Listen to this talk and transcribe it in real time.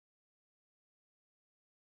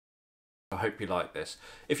I hope you like this.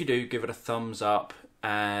 If you do, give it a thumbs up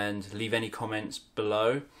and leave any comments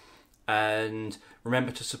below. And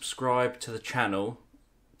remember to subscribe to the channel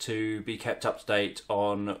to be kept up to date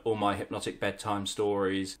on all my hypnotic bedtime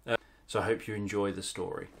stories. So I hope you enjoy the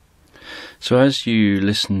story. So as you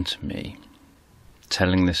listen to me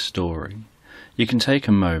telling this story, you can take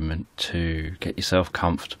a moment to get yourself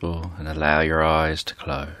comfortable and allow your eyes to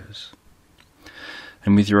close.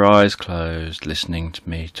 And with your eyes closed, listening to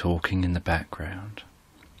me talking in the background,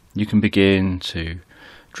 you can begin to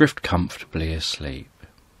drift comfortably asleep.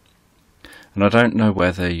 And I don't know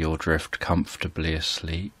whether you'll drift comfortably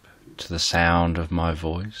asleep to the sound of my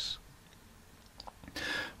voice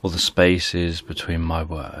or the spaces between my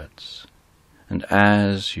words. And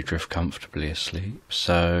as you drift comfortably asleep,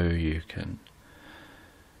 so you can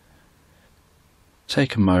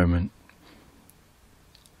take a moment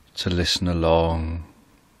to listen along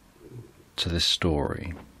to this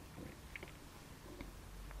story.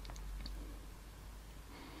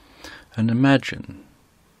 And imagine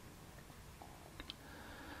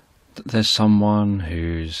that there's someone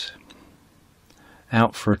who's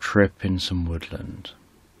out for a trip in some woodland,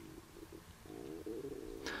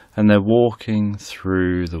 and they're walking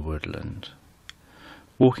through the woodland,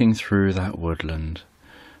 walking through that woodland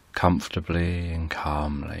comfortably and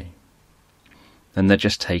calmly, and they're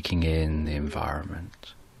just taking in the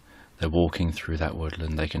environment. They're walking through that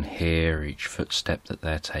woodland, they can hear each footstep that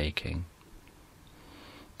they're taking.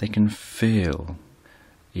 They can feel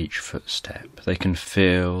each footstep. They can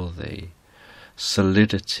feel the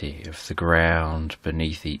solidity of the ground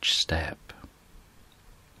beneath each step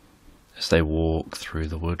as they walk through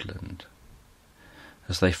the woodland,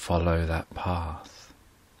 as they follow that path.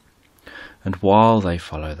 And while they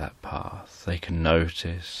follow that path, they can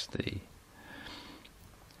notice the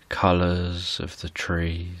colours of the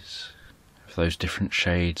trees, of those different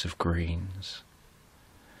shades of greens,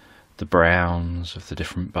 the browns of the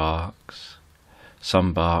different barks,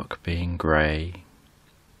 some bark being grey.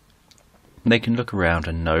 They can look around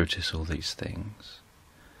and notice all these things.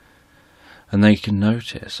 And they can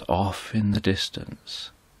notice off in the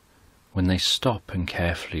distance, when they stop and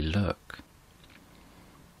carefully look,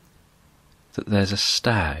 that there's a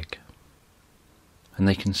stag, and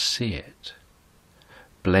they can see it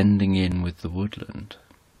blending in with the woodland,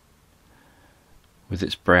 with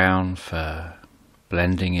its brown fur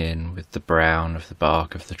blending in with the brown of the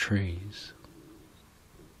bark of the trees.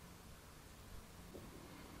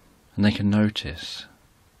 And they can notice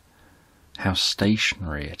how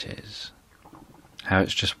stationary it is, how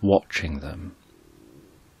it's just watching them,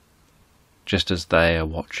 just as they are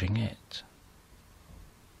watching it.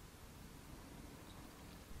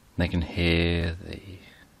 They can hear the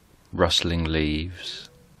rustling leaves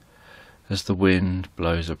as the wind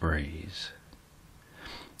blows a breeze.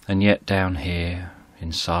 And yet down here,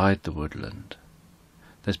 inside the woodland,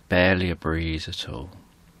 there's barely a breeze at all,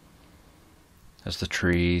 as the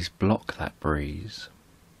trees block that breeze.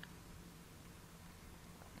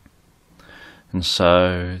 And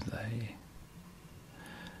so they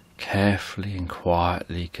carefully and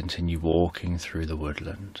quietly continue walking through the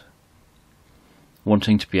woodland,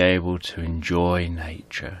 wanting to be able to enjoy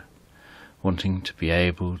nature, wanting to be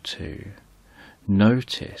able to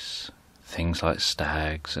notice things like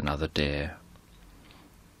stags and other deer,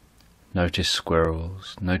 notice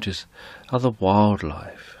squirrels, notice other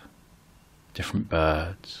wildlife, different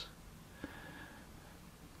birds,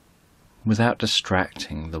 without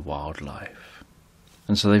distracting the wildlife.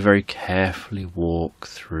 And so they very carefully walk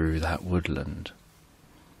through that woodland.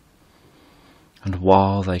 And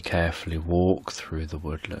while they carefully walk through the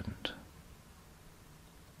woodland,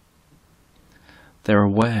 they're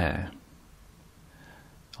aware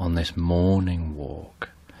on this morning walk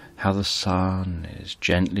how the sun is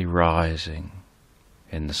gently rising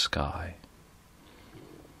in the sky.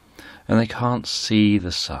 And they can't see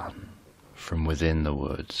the sun from within the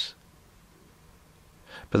woods,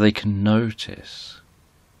 but they can notice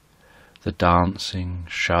the dancing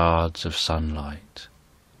shards of sunlight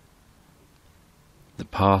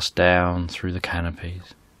that pass down through the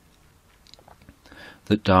canopies,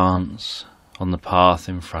 that dance on the path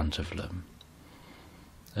in front of them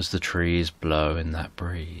as the trees blow in that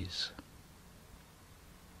breeze.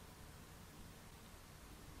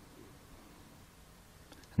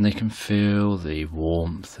 And they can feel the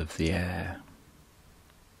warmth of the air.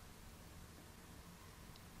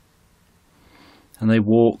 And they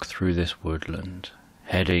walk through this woodland,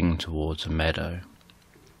 heading towards a meadow.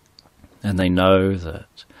 And they know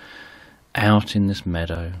that out in this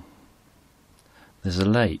meadow there's a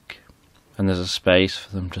lake, and there's a space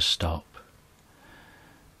for them to stop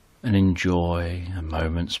and enjoy a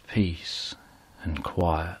moment's peace and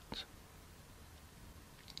quiet.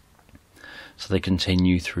 So they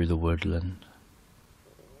continue through the woodland,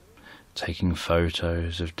 taking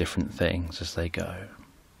photos of different things as they go,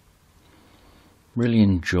 really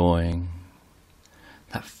enjoying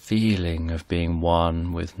that feeling of being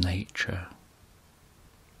one with nature.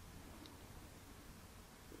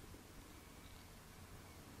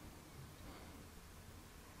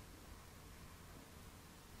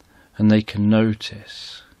 And they can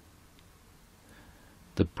notice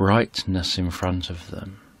the brightness in front of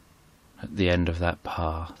them at the end of that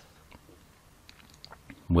path,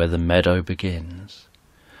 where the meadow begins,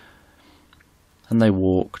 and they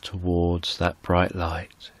walk towards that bright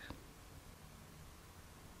light,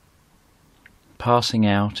 passing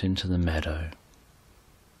out into the meadow.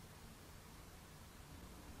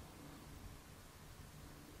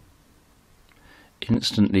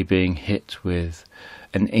 Instantly being hit with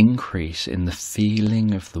an increase in the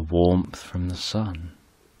feeling of the warmth from the sun,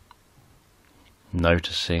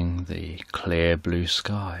 noticing the clear blue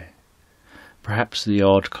sky, perhaps the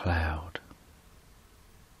odd cloud,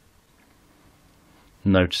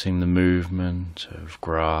 noticing the movement of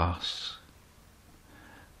grass,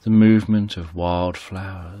 the movement of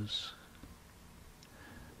wildflowers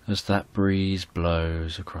as that breeze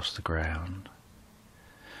blows across the ground,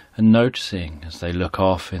 and noticing as they look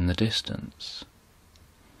off in the distance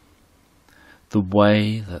the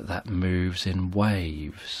way that that moves in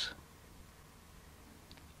waves.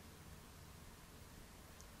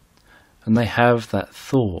 And they have that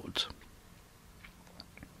thought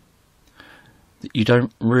that you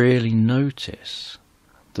don't really notice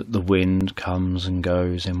that the wind comes and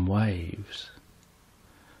goes in waves,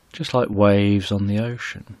 just like waves on the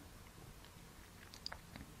ocean.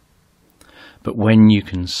 But when you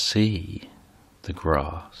can see the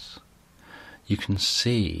grass, you can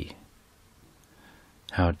see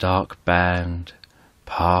how a dark band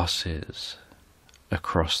passes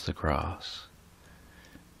across the grass.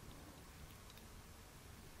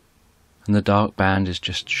 And the dark band is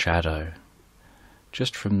just shadow,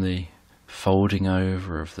 just from the folding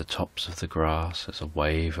over of the tops of the grass as a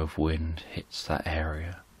wave of wind hits that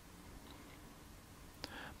area.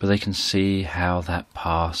 But they can see how that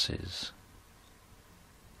passes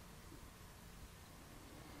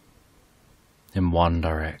in one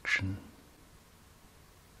direction,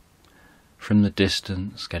 from the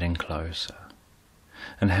distance getting closer,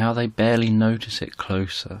 and how they barely notice it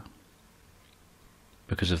closer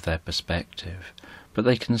because of their perspective, but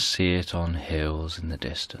they can see it on hills in the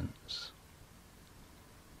distance.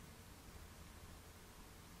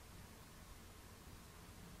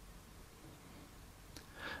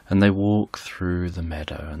 And they walk through the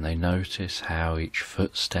meadow, and they notice how each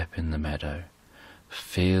footstep in the meadow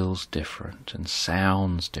feels different and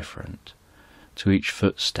sounds different to each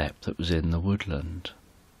footstep that was in the woodland.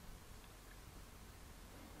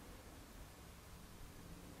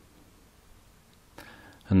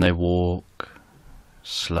 And they walk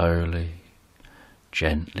slowly,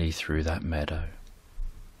 gently through that meadow,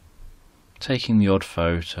 taking the odd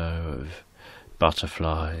photo of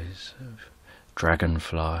butterflies, of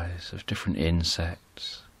dragonflies, of different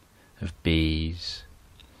insects, of bees,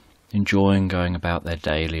 enjoying going about their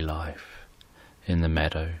daily life in the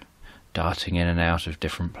meadow, darting in and out of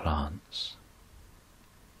different plants.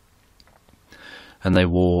 And they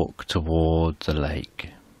walk toward the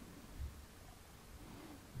lake.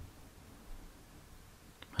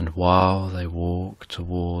 And while they walk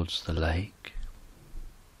towards the lake,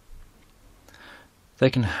 they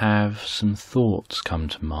can have some thoughts come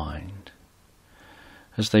to mind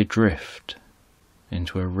as they drift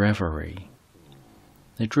into a reverie.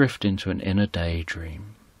 They drift into an inner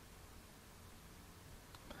daydream,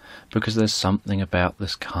 because there's something about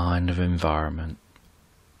this kind of environment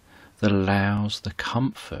that allows the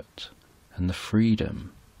comfort and the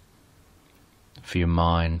freedom for your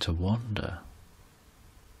mind to wander.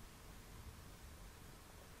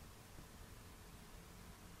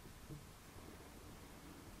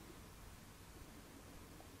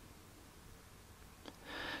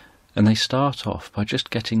 And they start off by just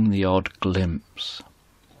getting the odd glimpse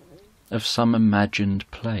of some imagined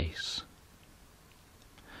place,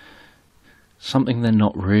 something they're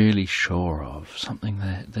not really sure of, something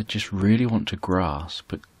they just really want to grasp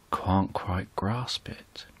but can't quite grasp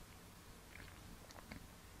it.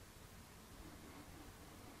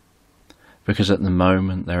 Because at the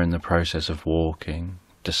moment they're in the process of walking,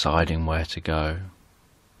 deciding where to go,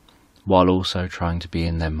 while also trying to be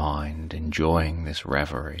in their mind, enjoying this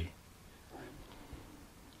reverie.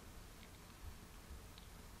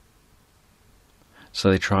 So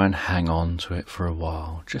they try and hang on to it for a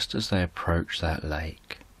while, just as they approach that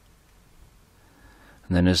lake.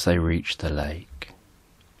 And then as they reach the lake,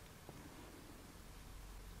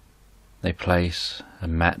 they place a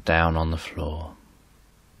mat down on the floor.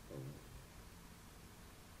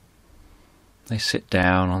 They sit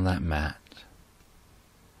down on that mat.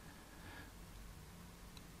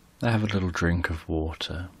 They have a little drink of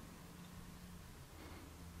water.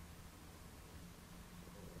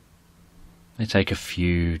 They take a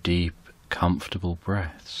few deep, comfortable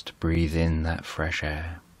breaths to breathe in that fresh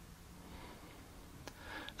air.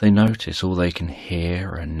 They notice all they can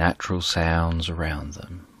hear are natural sounds around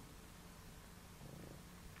them.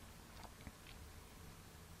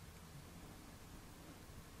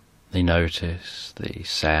 They notice the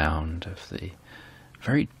sound of the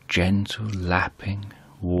very gentle lapping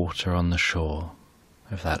water on the shore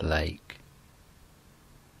of that lake.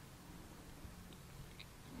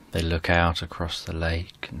 They look out across the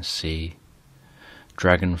lake and see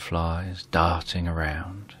dragonflies darting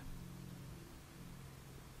around,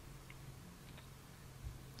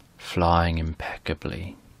 flying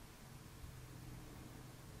impeccably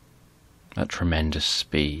at tremendous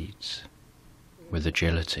speeds with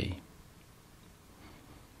agility.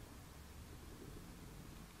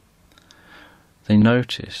 They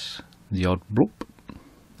notice the odd bloop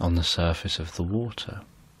on the surface of the water,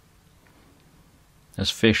 as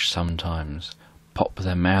fish sometimes pop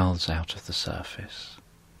their mouths out of the surface.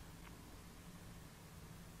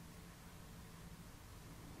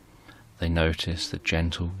 They notice the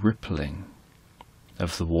gentle rippling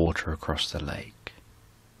of the water across the lake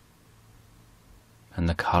and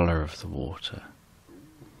the colour of the water.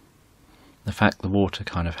 The fact the water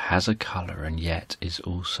kind of has a colour and yet is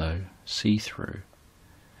also see-through.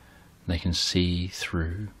 They can see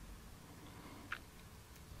through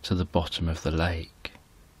to the bottom of the lake.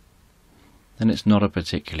 And it's not a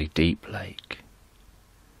particularly deep lake,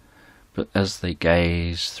 but as they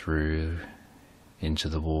gaze through into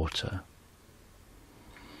the water,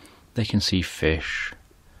 they can see fish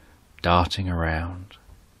darting around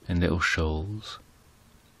in little shoals.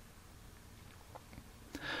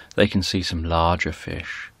 They can see some larger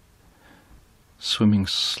fish swimming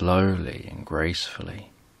slowly and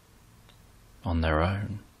gracefully on their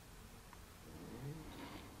own.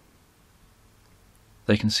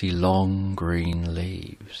 They can see long green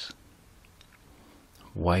leaves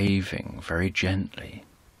waving very gently,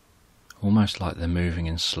 almost like they're moving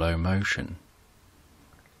in slow motion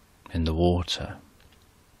in the water.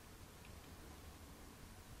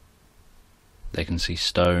 They can see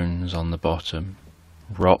stones on the bottom,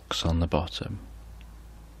 rocks on the bottom.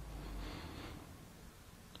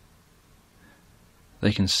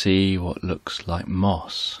 They can see what looks like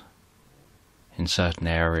moss in certain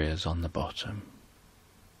areas on the bottom.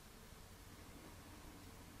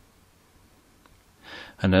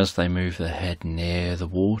 And as they move their head near the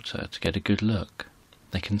water to get a good look,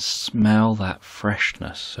 they can smell that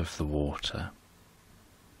freshness of the water.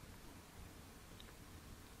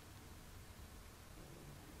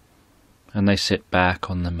 And they sit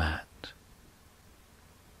back on the mat,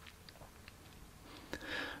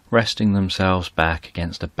 resting themselves back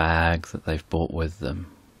against a bag that they've brought with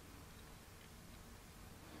them.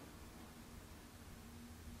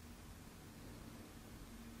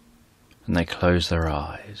 And they close their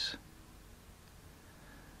eyes,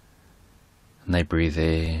 and they breathe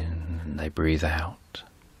in and they breathe out,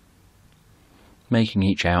 making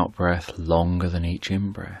each out-breath longer than each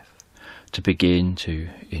in-breath to begin to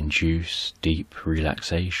induce deep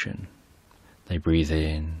relaxation. They breathe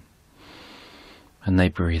in and they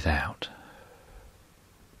breathe out.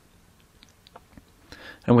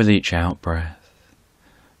 And with each out-breath,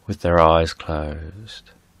 with their eyes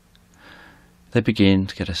closed, they begin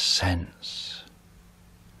to get a sense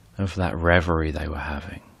of that reverie they were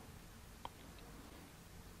having.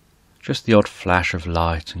 Just the odd flash of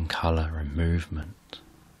light and colour and movement.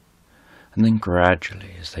 And then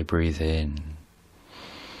gradually, as they breathe in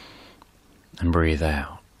and breathe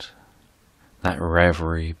out, that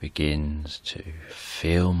reverie begins to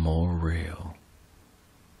feel more real.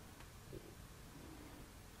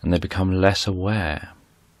 And they become less aware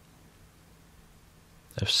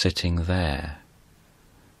of sitting there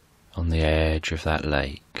on the edge of that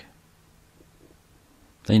lake.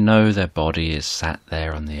 They know their body is sat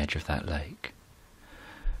there on the edge of that lake,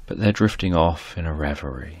 but they're drifting off in a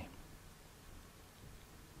reverie.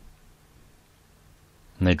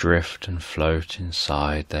 And they drift and float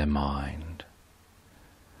inside their mind,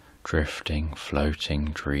 drifting,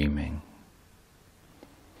 floating, dreaming.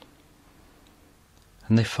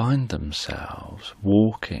 And they find themselves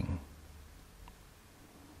walking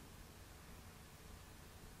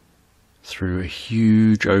through a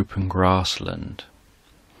huge open grassland,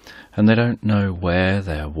 and they don't know where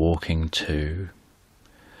they're walking to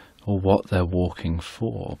or what they're walking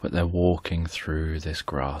for, but they're walking through this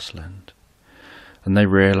grassland, and they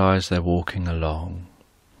realise they're walking along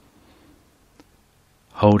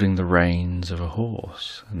holding the reins of a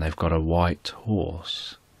horse, and they've got a white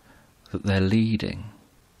horse that they're leading.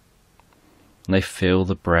 And they feel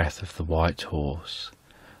the breath of the white horse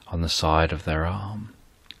on the side of their arm,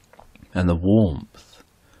 and the warmth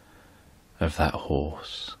of that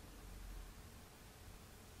horse.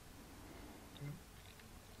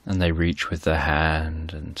 And they reach with their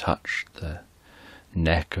hand and touch the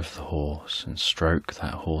neck of the horse and stroke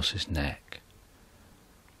that horse's neck,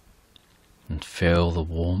 and feel the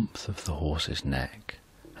warmth of the horse's neck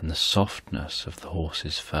and the softness of the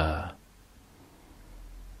horse's fur.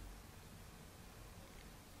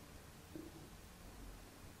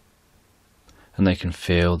 And they can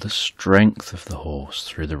feel the strength of the horse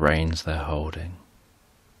through the reins they're holding.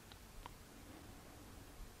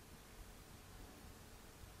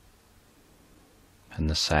 And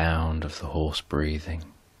the sound of the horse breathing.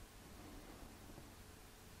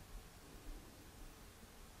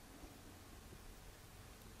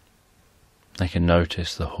 They can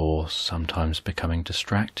notice the horse sometimes becoming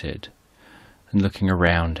distracted and looking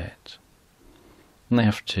around it. And they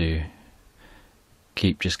have to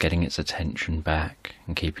keep just getting its attention back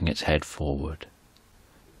and keeping its head forward.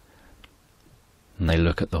 And they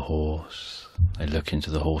look at the horse, they look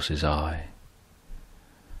into the horse's eye,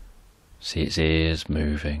 see its ears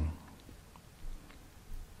moving,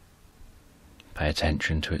 pay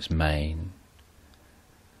attention to its mane.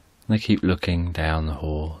 And they keep looking down the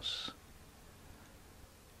horse.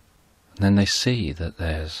 And then they see that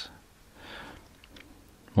there's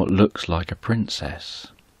what looks like a princess,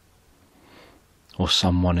 or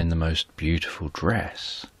someone in the most beautiful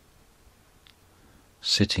dress,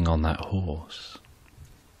 sitting on that horse.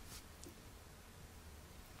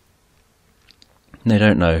 They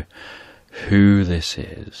don't know who this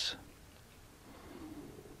is,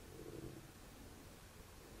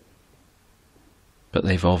 but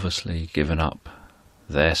they've obviously given up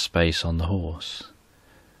their space on the horse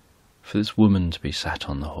for this woman to be sat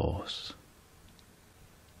on the horse.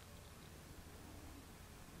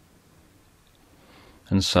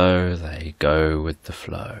 And so they go with the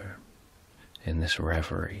flow in this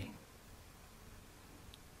reverie.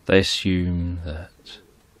 They assume that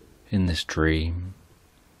in this dream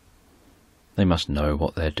they must know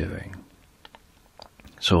what they're doing.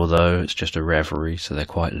 So although it's just a reverie, so they're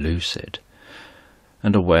quite lucid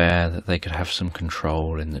and aware that they could have some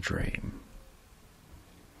control in the dream.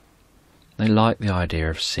 They like the idea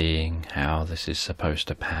of seeing how this is supposed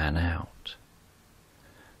to pan out.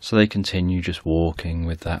 So they continue just walking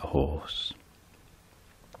with that horse.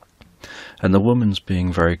 And the woman's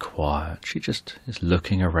being very quiet. She just is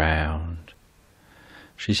looking around.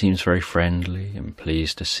 She seems very friendly and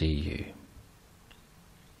pleased to see you.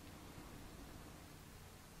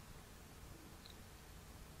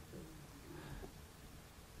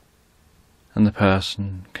 And the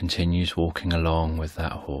person continues walking along with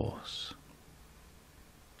that horse.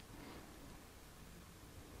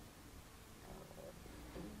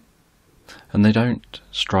 And they don't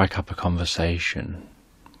strike up a conversation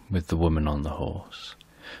with the woman on the horse.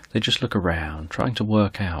 They just look around, trying to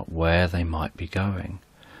work out where they might be going,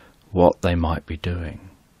 what they might be doing.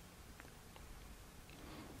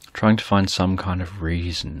 Trying to find some kind of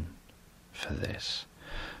reason for this,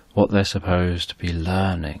 what they're supposed to be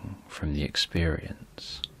learning from the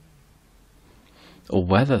experience, or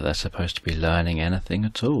whether they're supposed to be learning anything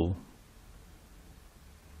at all.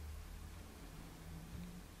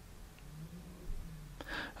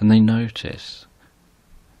 And they notice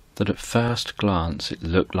that at first glance it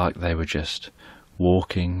looked like they were just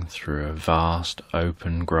walking through a vast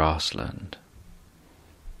open grassland.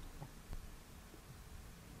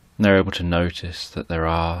 And they're able to notice that there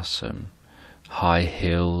are some high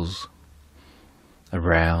hills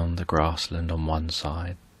around the grassland on one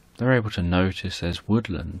side. They're able to notice there's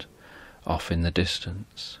woodland off in the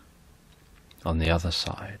distance on the other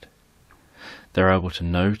side. They're able to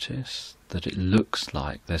notice that it looks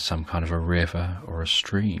like there's some kind of a river or a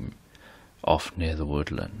stream off near the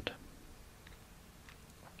woodland.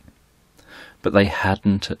 But they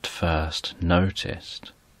hadn't at first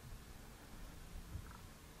noticed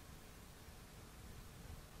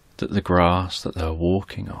that the grass that they were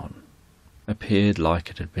walking on appeared like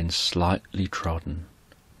it had been slightly trodden,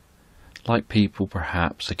 like people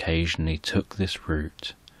perhaps occasionally took this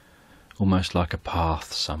route, almost like a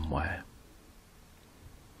path somewhere.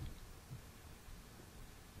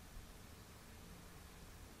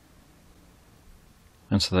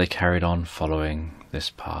 And so they carried on following this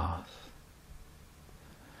path,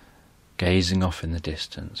 gazing off in the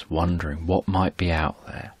distance, wondering what might be out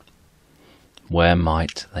there. Where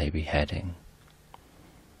might they be heading?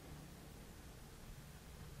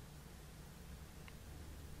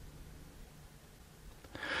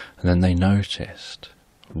 And then they noticed,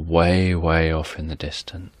 way, way off in the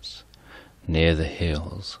distance, near the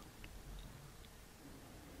hills,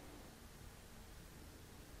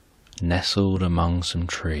 nestled among some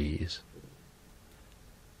trees,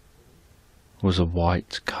 was a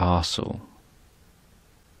white castle.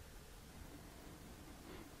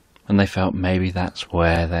 And they felt maybe that's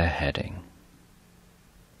where they're heading.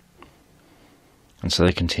 And so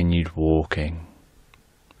they continued walking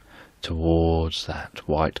towards that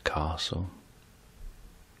white castle,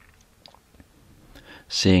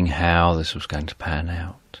 seeing how this was going to pan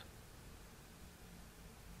out.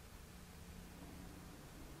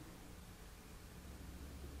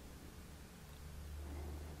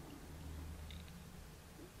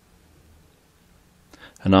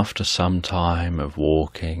 And after some time of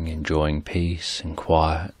walking, enjoying peace and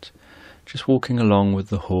quiet, just walking along with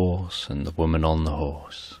the horse and the woman on the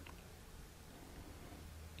horse,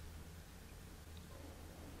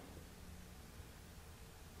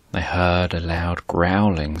 they heard a loud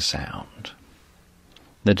growling sound.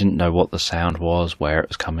 They didn't know what the sound was, where it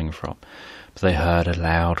was coming from, but they heard a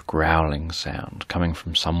loud growling sound coming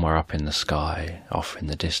from somewhere up in the sky, off in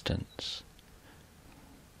the distance.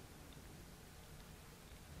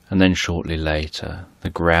 And then shortly later, the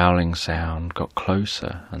growling sound got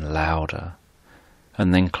closer and louder,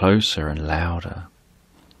 and then closer and louder.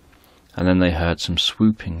 And then they heard some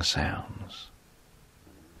swooping sounds.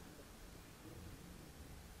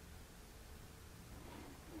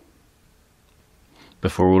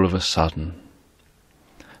 Before all of a sudden,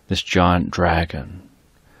 this giant dragon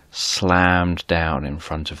slammed down in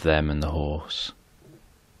front of them and the horse,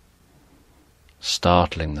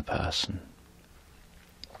 startling the person.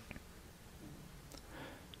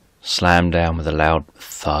 Slammed down with a loud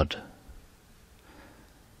thud,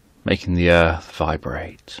 making the earth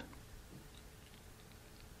vibrate.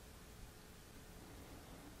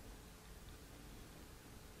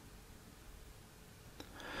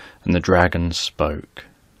 And the dragon spoke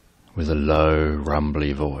with a low,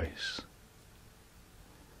 rumbly voice,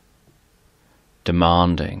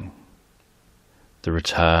 demanding the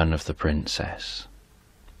return of the princess.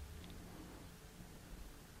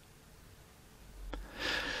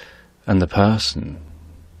 And the person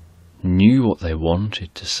knew what they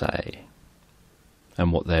wanted to say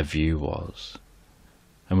and what their view was,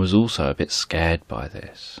 and was also a bit scared by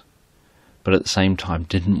this, but at the same time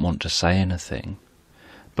didn't want to say anything,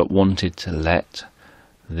 but wanted to let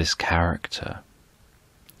this character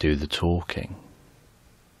do the talking,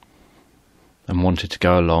 and wanted to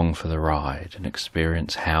go along for the ride and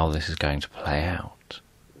experience how this is going to play out.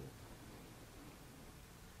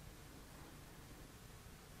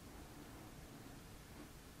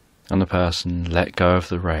 And the person let go of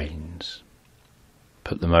the reins,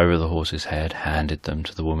 put them over the horse's head, handed them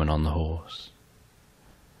to the woman on the horse,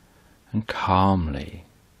 and calmly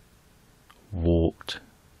walked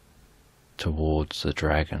towards the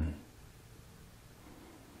dragon.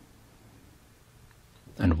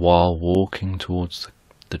 And while walking towards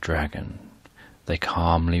the dragon, they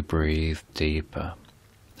calmly breathed deeper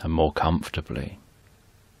and more comfortably,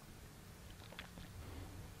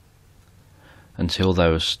 until they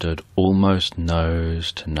were stood almost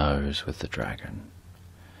nose to nose with the dragon,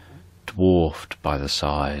 dwarfed by the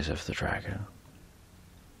size of the dragon.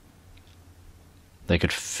 They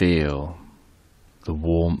could feel the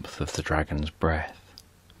warmth of the dragon's breath.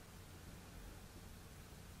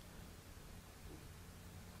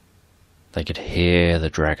 They could hear the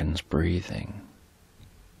dragon's breathing.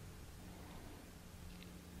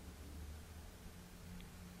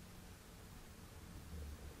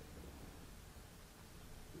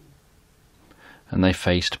 And they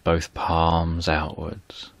faced both palms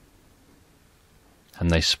outwards,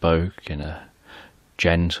 and they spoke in a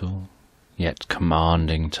gentle yet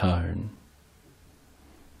commanding tone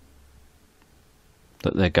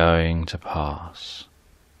that they're going to pass,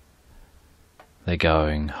 they're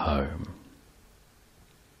going home.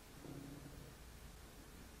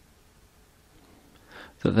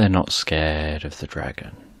 That they're not scared of the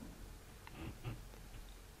dragon.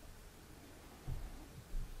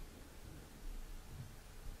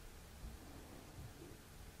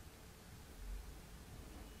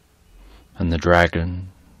 And the dragon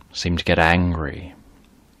seemed to get angry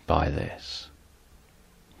by this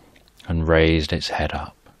and raised its head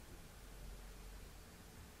up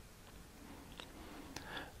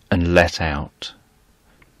and let out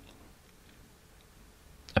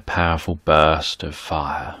powerful burst of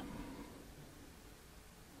fire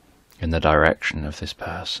in the direction of this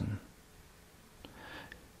person,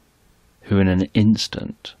 who in an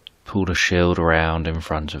instant pulled a shield around in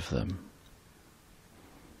front of them,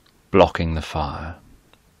 blocking the fire,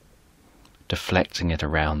 deflecting it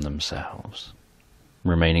around themselves,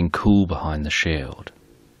 remaining cool behind the shield.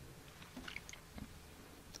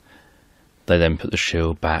 They then put the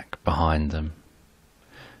shield back behind them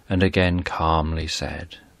and again calmly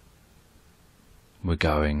said, "We're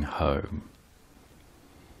going home."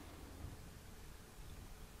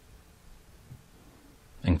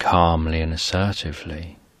 And calmly and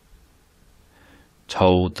assertively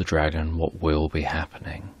told the dragon what will be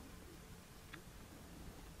happening.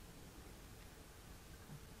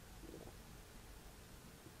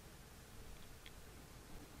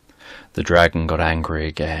 The dragon got angry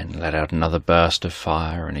again, let out another burst of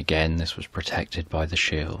fire, and again this was protected by the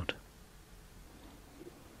shield.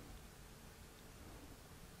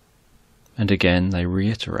 And again they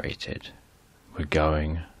reiterated, "We're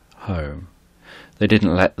going home." They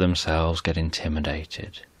didn't let themselves get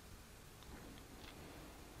intimidated.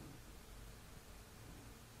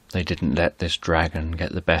 They didn't let this dragon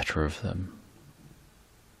get the better of them,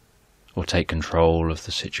 or take control of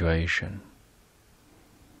the situation.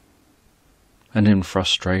 And in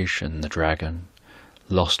frustration, the dragon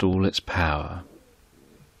lost all its power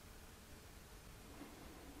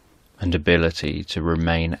and ability to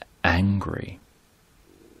remain angry.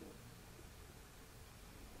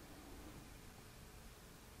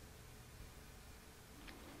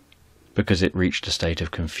 Because it reached a state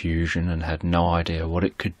of confusion and had no idea what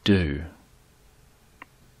it could do.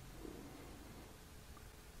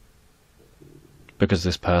 Because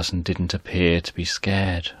this person didn't appear to be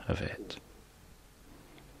scared of it.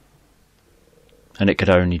 And it could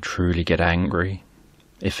only truly get angry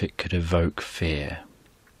if it could evoke fear.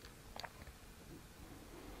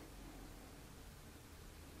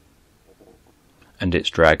 And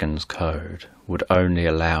its dragon's code would only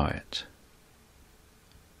allow it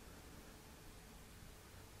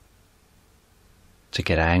to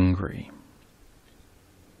get angry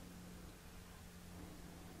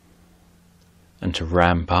and to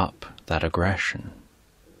ramp up that aggression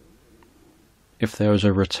if there was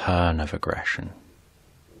a return of aggression.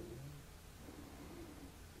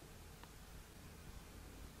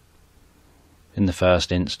 In the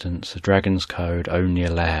first instance, the dragon's code only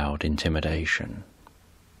allowed intimidation.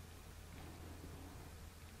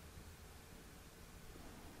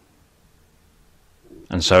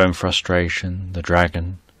 And so in frustration, the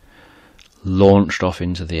dragon launched off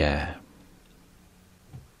into the air.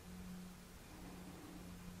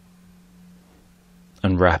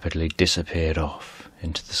 And rapidly disappeared off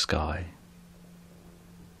into the sky.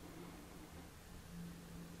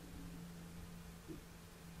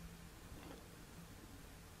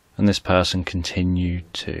 And this person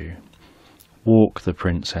continued to walk the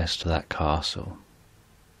princess to that castle.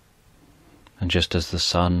 And just as the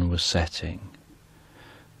sun was setting,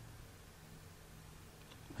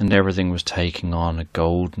 and everything was taking on a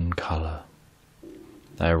golden colour,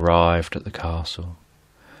 they arrived at the castle.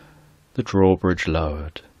 The drawbridge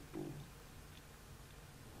lowered.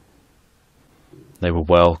 They were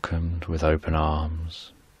welcomed with open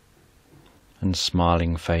arms and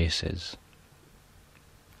smiling faces.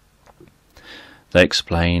 They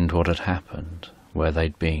explained what had happened, where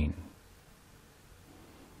they'd been.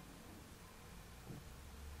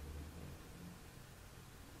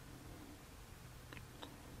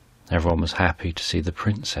 Everyone was happy to see the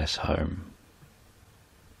princess home,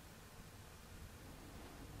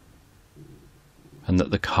 and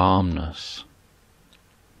that the calmness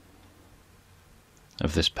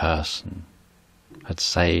of this person had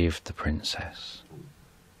saved the princess.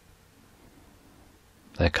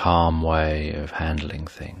 Their calm way of handling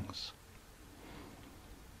things.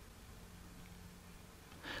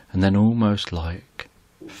 And then almost like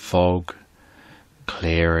fog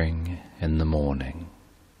clearing in the morning,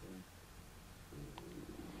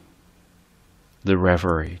 the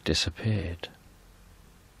reverie disappeared.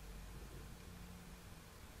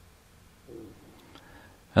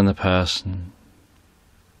 And the person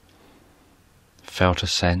felt a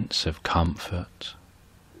sense of comfort,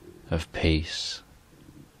 of peace,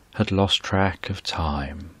 had lost track of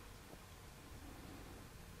time.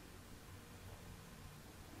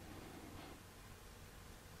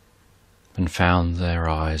 And found their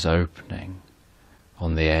eyes opening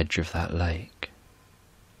on the edge of that lake.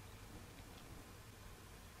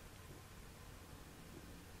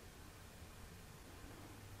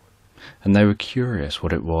 And they were curious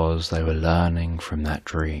what it was they were learning from that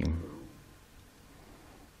dream.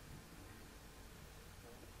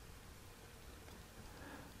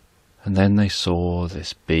 And then they saw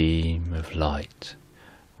this beam of light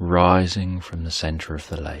rising from the centre of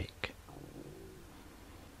the lake,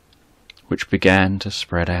 which began to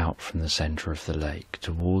spread out from the centre of the lake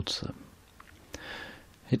towards them.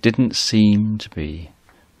 It didn't seem to be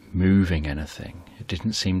moving anything. It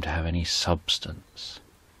didn't seem to have any substance.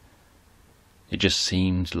 It just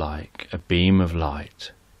seemed like a beam of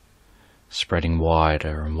light spreading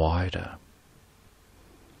wider and wider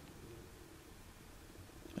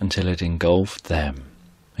until it engulfed them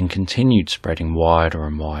and continued spreading wider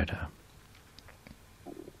and wider.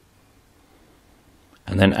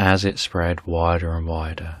 And then as it spread wider and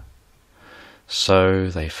wider, so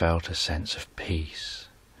they felt a sense of peace.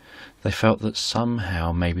 They felt that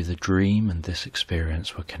somehow maybe the dream and this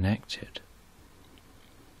experience were connected,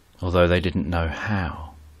 although they didn't know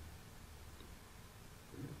how.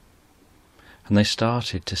 And they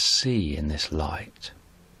started to see in this light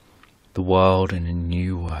the world in a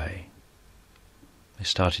new way. They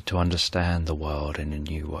started to understand the world in a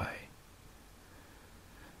new way,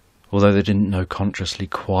 although they didn't know consciously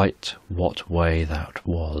quite what way that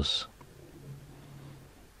was.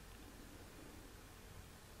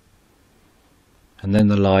 And then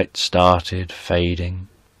the light started fading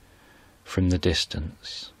from the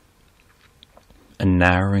distance and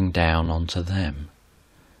narrowing down onto them.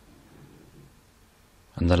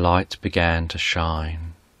 And the light began to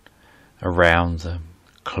shine around them,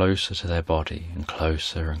 closer to their body and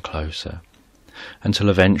closer, until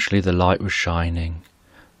eventually the light was shining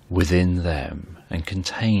within them and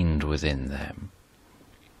contained within them.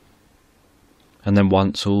 And then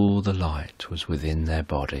once all the light was within their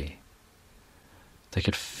body, they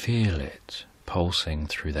could feel it pulsing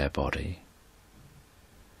through their body.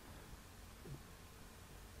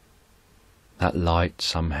 That light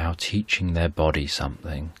somehow teaching their body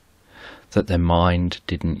something that their mind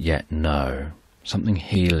didn't yet know, something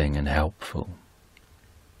healing and helpful.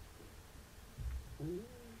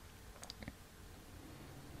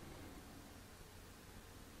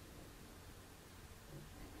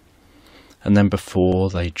 And then before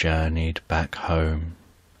they journeyed back home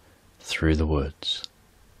through the woods,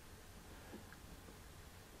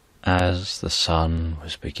 as the sun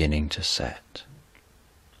was beginning to set,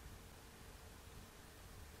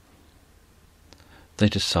 they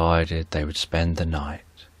decided they would spend the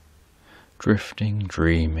night drifting,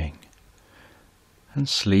 dreaming, and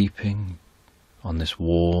sleeping on this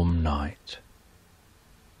warm night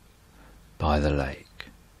by the lake.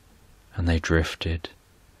 And they drifted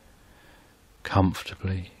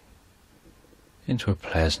comfortably into a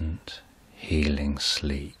pleasant, healing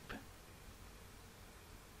sleep.